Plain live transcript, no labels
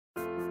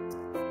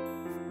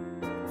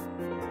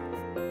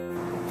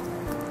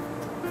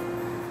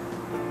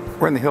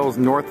We're in the hills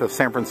north of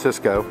San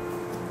Francisco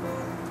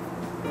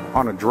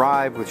on a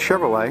drive with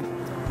Chevrolet,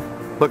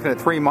 looking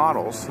at three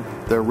models.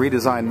 The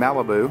redesigned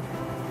Malibu,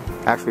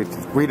 actually it's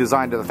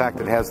redesigned to the fact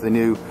that it has the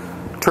new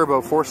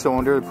turbo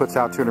 4-cylinder that puts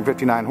out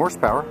 259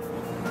 horsepower.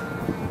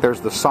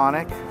 There's the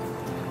Sonic,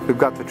 we've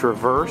got the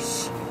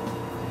Traverse,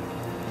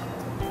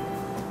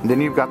 and then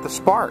you've got the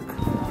Spark.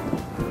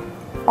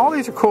 All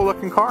these are cool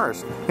looking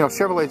cars. You know,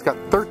 Chevrolet's got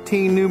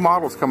 13 new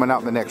models coming out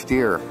in the next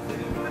year.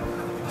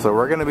 So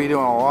we're going to be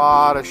doing a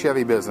lot of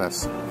Chevy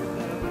business.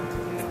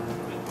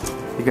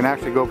 You can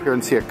actually go up here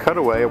and see a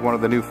cutaway of one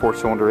of the new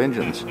 4-cylinder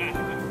engines.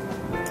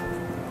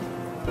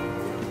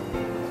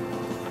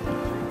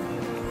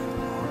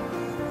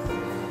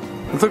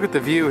 Let's look at the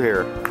view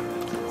here.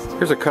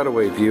 Here's a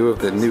cutaway view of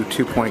the new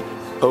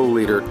 2.0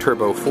 liter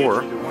Turbo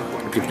 4.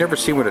 If you've never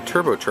seen what a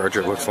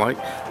turbocharger looks like,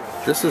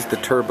 this is the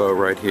turbo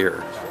right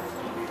here.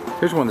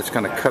 Here's one that's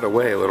kind of cut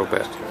away a little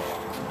bit,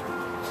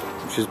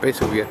 which is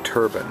basically a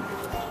turbine.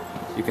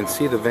 You can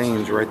see the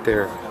veins right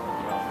there.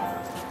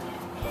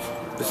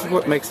 This is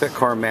what makes that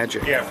car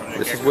magic.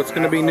 This is what's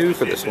going to be new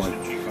for this one.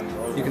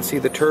 You can see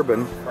the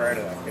turbine right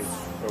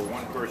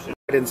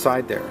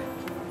inside there.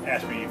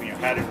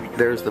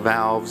 There's the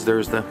valves,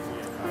 there's the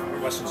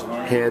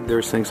head,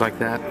 there's things like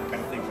that.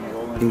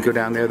 You can go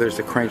down there, there's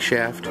the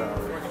crankshaft.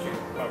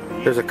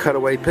 There's a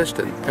cutaway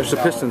piston. There's the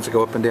pistons that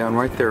go up and down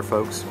right there,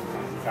 folks.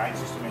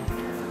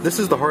 This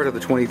is the heart of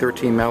the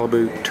 2013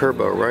 Malibu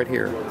Turbo right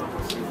here.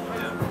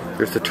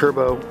 There's the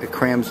turbo. It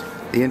crams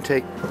the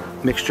intake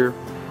mixture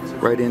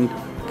right into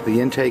the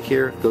intake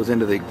here. It goes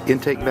into the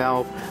intake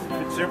valve.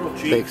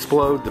 They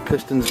explode. The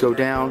pistons go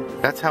down.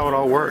 That's how it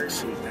all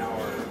works.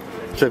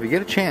 So if you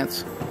get a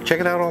chance, check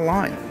it out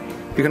online.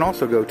 You can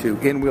also go to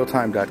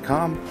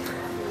InWheelTime.com.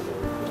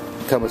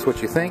 Tell us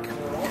what you think.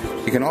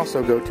 You can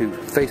also go to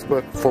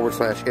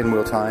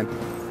Facebook/InWheelTime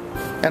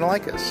and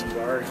like us.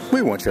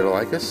 We want you to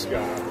like us.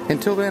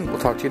 Until then, we'll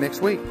talk to you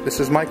next week. This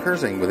is Mike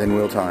Herzing with In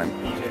Wheel Time.